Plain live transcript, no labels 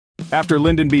After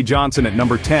Lyndon B. Johnson at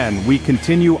number 10, we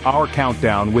continue our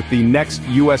countdown with the next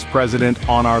U.S. president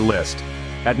on our list.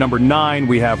 At number 9,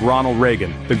 we have Ronald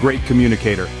Reagan, the great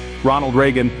communicator. Ronald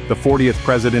Reagan, the 40th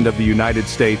President of the United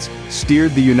States,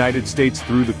 steered the United States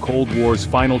through the Cold War's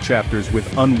final chapters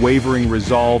with unwavering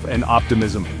resolve and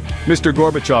optimism. Mr.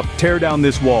 Gorbachev, tear down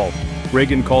this wall.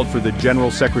 Reagan called for the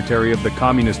General Secretary of the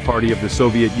Communist Party of the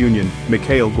Soviet Union,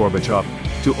 Mikhail Gorbachev,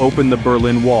 to open the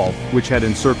Berlin Wall, which had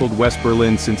encircled West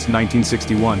Berlin since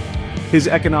 1961. His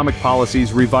economic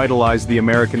policies revitalized the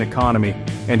American economy,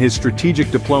 and his strategic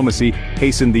diplomacy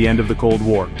hastened the end of the Cold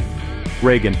War.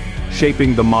 Reagan,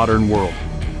 shaping the modern world.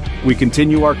 We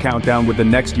continue our countdown with the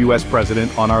next U.S.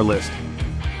 president on our list.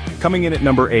 Coming in at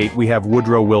number 8, we have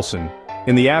Woodrow Wilson.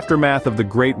 In the aftermath of the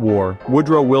Great War,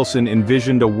 Woodrow Wilson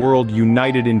envisioned a world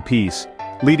united in peace,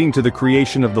 leading to the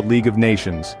creation of the League of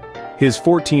Nations. His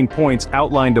 14 points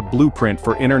outlined a blueprint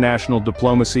for international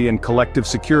diplomacy and collective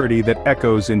security that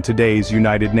echoes in today's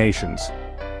United Nations.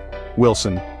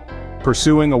 Wilson,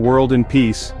 pursuing a world in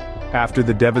peace after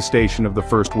the devastation of the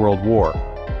First World War.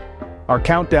 Our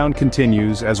countdown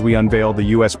continues as we unveil the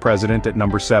U.S. President at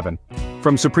number 7.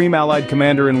 From Supreme Allied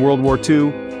Commander in World War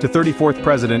II to 34th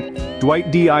President,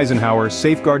 Dwight D. Eisenhower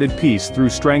safeguarded peace through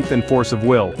strength and force of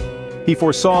will. He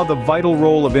foresaw the vital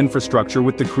role of infrastructure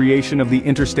with the creation of the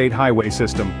interstate highway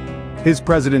system. His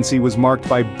presidency was marked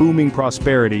by booming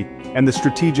prosperity and the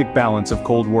strategic balance of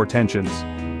Cold War tensions.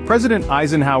 President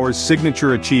Eisenhower's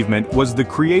signature achievement was the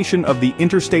creation of the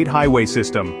Interstate Highway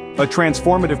System, a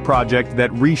transformative project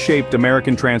that reshaped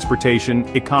American transportation,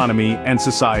 economy, and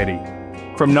society.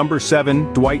 From number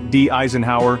 7, Dwight D.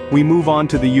 Eisenhower, we move on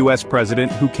to the U.S.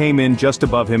 president who came in just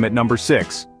above him at number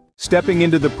 6. Stepping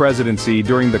into the presidency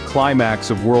during the climax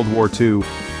of World War II,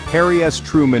 Harry S.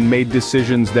 Truman made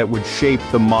decisions that would shape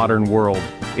the modern world,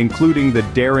 including the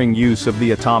daring use of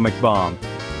the atomic bomb.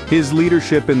 His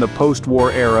leadership in the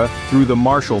post-war era, through the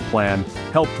Marshall Plan,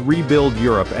 helped rebuild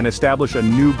Europe and establish a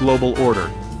new global order.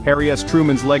 Harry S.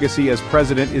 Truman's legacy as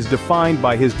president is defined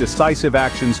by his decisive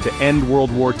actions to end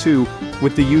World War II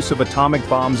with the use of atomic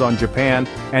bombs on Japan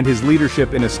and his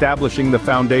leadership in establishing the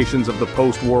foundations of the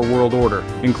post-war world order,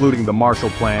 including the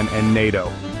Marshall Plan and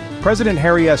NATO. President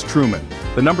Harry S. Truman,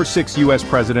 the number 6 U.S.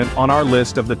 president on our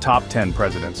list of the top 10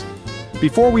 presidents.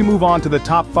 Before we move on to the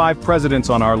top 5 presidents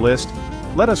on our list,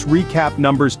 let us recap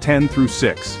numbers 10 through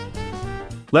 6.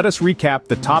 Let us recap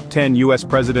the top 10 U.S.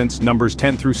 presidents, numbers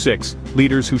 10 through 6,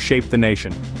 leaders who shaped the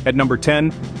nation. At number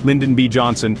 10, Lyndon B.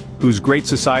 Johnson, whose Great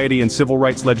Society and civil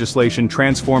rights legislation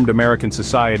transformed American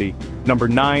society. Number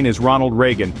 9 is Ronald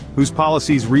Reagan, whose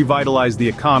policies revitalized the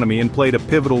economy and played a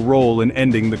pivotal role in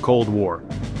ending the Cold War.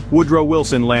 Woodrow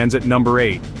Wilson lands at number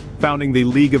 8, founding the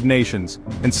League of Nations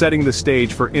and setting the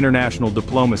stage for international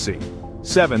diplomacy.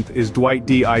 7th is Dwight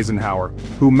D. Eisenhower,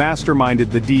 who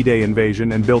masterminded the D-Day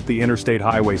invasion and built the interstate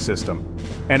highway system.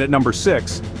 And at number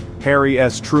 6, Harry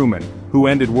S. Truman, who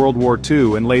ended World War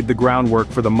II and laid the groundwork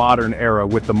for the modern era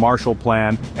with the Marshall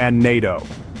Plan and NATO.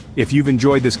 If you've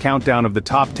enjoyed this countdown of the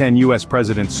top 10 U.S.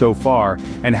 presidents so far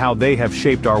and how they have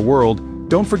shaped our world,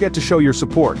 don't forget to show your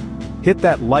support. Hit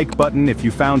that like button if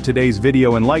you found today's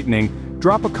video enlightening.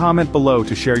 Drop a comment below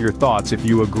to share your thoughts if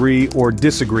you agree or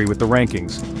disagree with the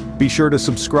rankings. Be sure to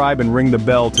subscribe and ring the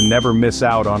bell to never miss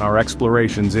out on our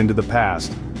explorations into the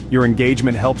past. Your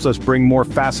engagement helps us bring more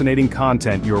fascinating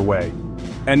content your way.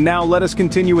 And now let us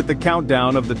continue with the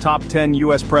countdown of the top 10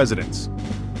 U.S. presidents.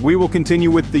 We will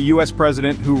continue with the U.S.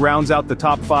 president who rounds out the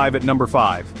top 5 at number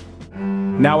 5.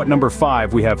 Now at number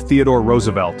 5 we have Theodore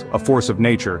Roosevelt, a force of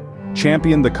nature,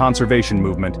 championed the conservation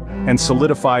movement, and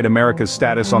solidified America's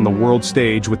status on the world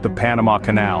stage with the Panama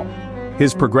Canal.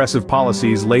 His progressive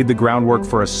policies laid the groundwork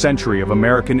for a century of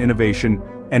American innovation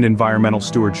and environmental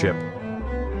stewardship.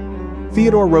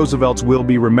 Theodore Roosevelt's will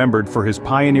be remembered for his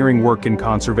pioneering work in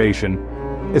conservation,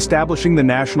 establishing the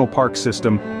national park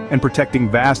system and protecting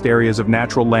vast areas of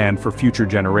natural land for future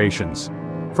generations.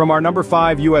 From our number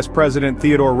 5 U.S. President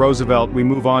Theodore Roosevelt, we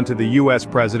move on to the U.S.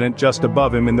 President just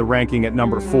above him in the ranking at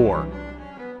number 4.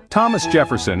 Thomas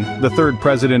Jefferson, the 3rd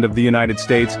President of the United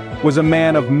States, was a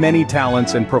man of many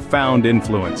talents and profound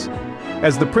influence.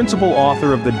 As the principal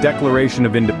author of the Declaration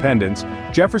of Independence,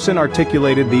 Jefferson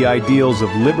articulated the ideals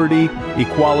of liberty,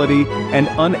 equality, and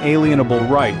unalienable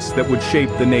rights that would shape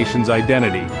the nation's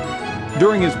identity.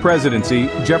 During his presidency,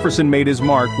 Jefferson made his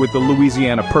mark with the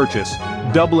Louisiana Purchase,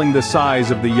 doubling the size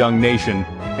of the young nation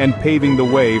and paving the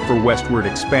way for westward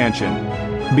expansion.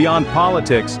 Beyond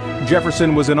politics,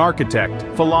 Jefferson was an architect,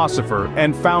 philosopher,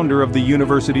 and founder of the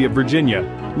University of Virginia,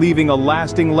 leaving a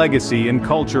lasting legacy in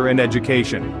culture and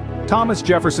education. Thomas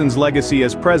Jefferson's legacy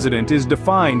as president is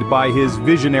defined by his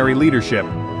visionary leadership,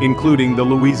 including the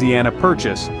Louisiana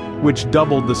Purchase, which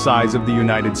doubled the size of the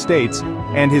United States,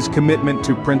 and his commitment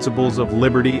to principles of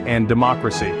liberty and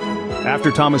democracy.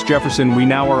 After Thomas Jefferson, we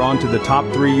now are on to the top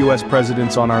 3 U.S.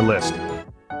 presidents on our list.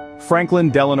 Franklin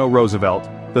Delano Roosevelt,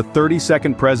 the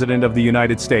 32nd President of the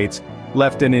United States,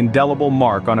 left an indelible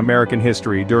mark on American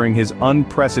history during his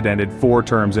unprecedented 4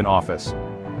 terms in office.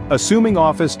 Assuming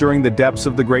office during the depths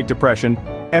of the Great Depression,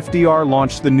 FDR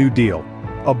launched the New Deal,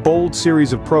 a bold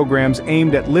series of programs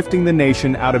aimed at lifting the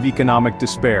nation out of economic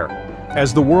despair.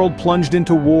 As the world plunged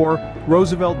into war,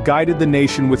 Roosevelt guided the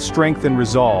nation with strength and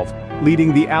resolve,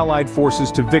 leading the Allied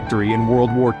forces to victory in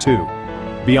World War II.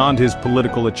 Beyond his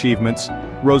political achievements,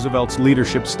 Roosevelt's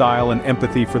leadership style and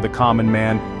empathy for the common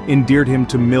man endeared him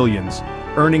to millions,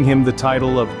 earning him the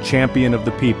title of Champion of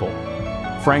the People.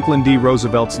 Franklin D.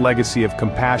 Roosevelt's legacy of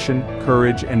compassion,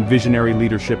 courage, and visionary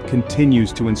leadership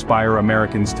continues to inspire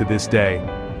Americans to this day.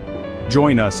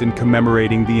 Join us in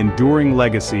commemorating the enduring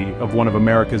legacy of one of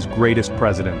America's greatest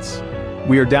presidents.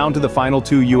 We are down to the final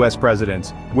 2 U.S. presidents.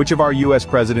 Which of our U.S.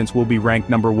 presidents will be ranked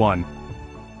number 1?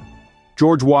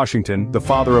 George Washington, the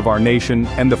father of our nation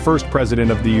and the first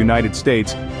president of the United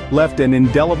States, left an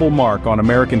indelible mark on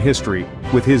American history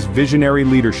with his visionary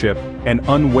leadership and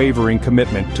unwavering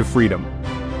commitment to freedom.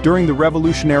 During the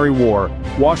Revolutionary War,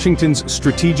 Washington's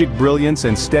strategic brilliance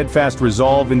and steadfast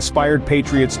resolve inspired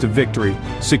patriots to victory,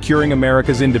 securing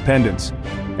America's independence.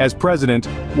 As president,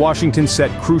 Washington set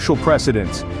crucial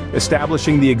precedents,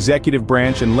 establishing the executive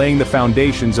branch and laying the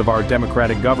foundations of our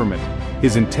democratic government.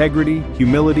 His integrity,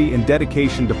 humility, and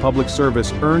dedication to public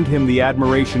service earned him the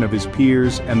admiration of his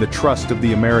peers and the trust of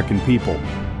the American people.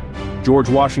 George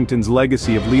Washington's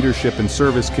legacy of leadership and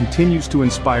service continues to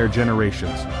inspire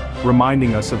generations,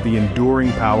 reminding us of the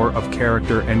enduring power of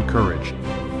character and courage.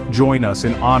 Join us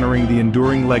in honoring the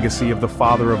enduring legacy of the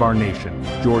father of our nation,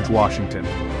 George Washington.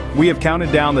 We have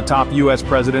counted down the top U.S.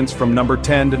 presidents from number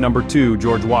 10 to number 2,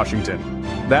 George Washington.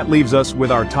 That leaves us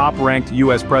with our top-ranked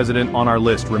U.S. president on our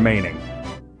list remaining.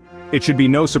 It should be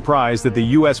no surprise that the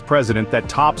U.S. president that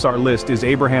tops our list is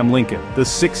Abraham Lincoln, the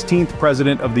 16th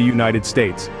President of the United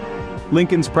States.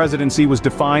 Lincoln's presidency was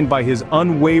defined by his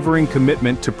unwavering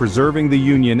commitment to preserving the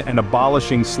Union and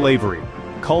abolishing slavery,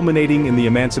 culminating in the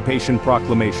Emancipation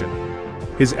Proclamation.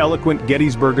 His eloquent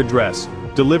Gettysburg Address,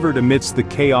 delivered amidst the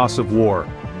chaos of war,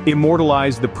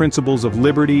 immortalized the principles of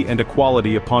liberty and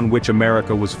equality upon which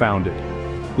America was founded.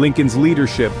 Lincoln's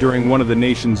leadership during one of the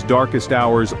nation's darkest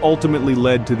hours ultimately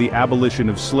led to the abolition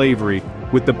of slavery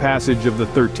with the passage of the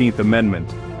 13th Amendment.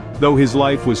 Though his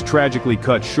life was tragically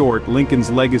cut short, Lincoln's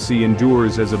legacy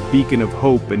endures as a beacon of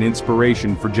hope and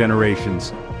inspiration for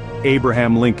generations.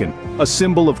 Abraham Lincoln, a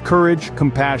symbol of courage,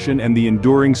 compassion, and the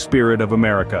enduring spirit of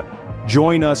America.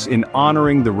 Join us in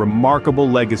honoring the remarkable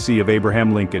legacy of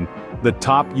Abraham Lincoln, the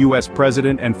top U.S.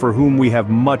 president and for whom we have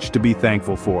much to be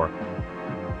thankful for.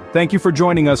 Thank you for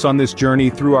joining us on this journey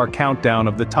through our countdown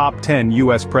of the top 10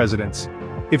 U.S. presidents.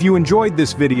 If you enjoyed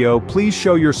this video, please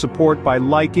show your support by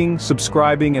liking,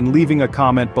 subscribing, and leaving a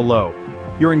comment below.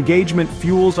 Your engagement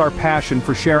fuels our passion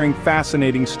for sharing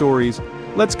fascinating stories.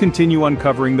 Let's continue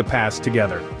uncovering the past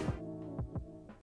together.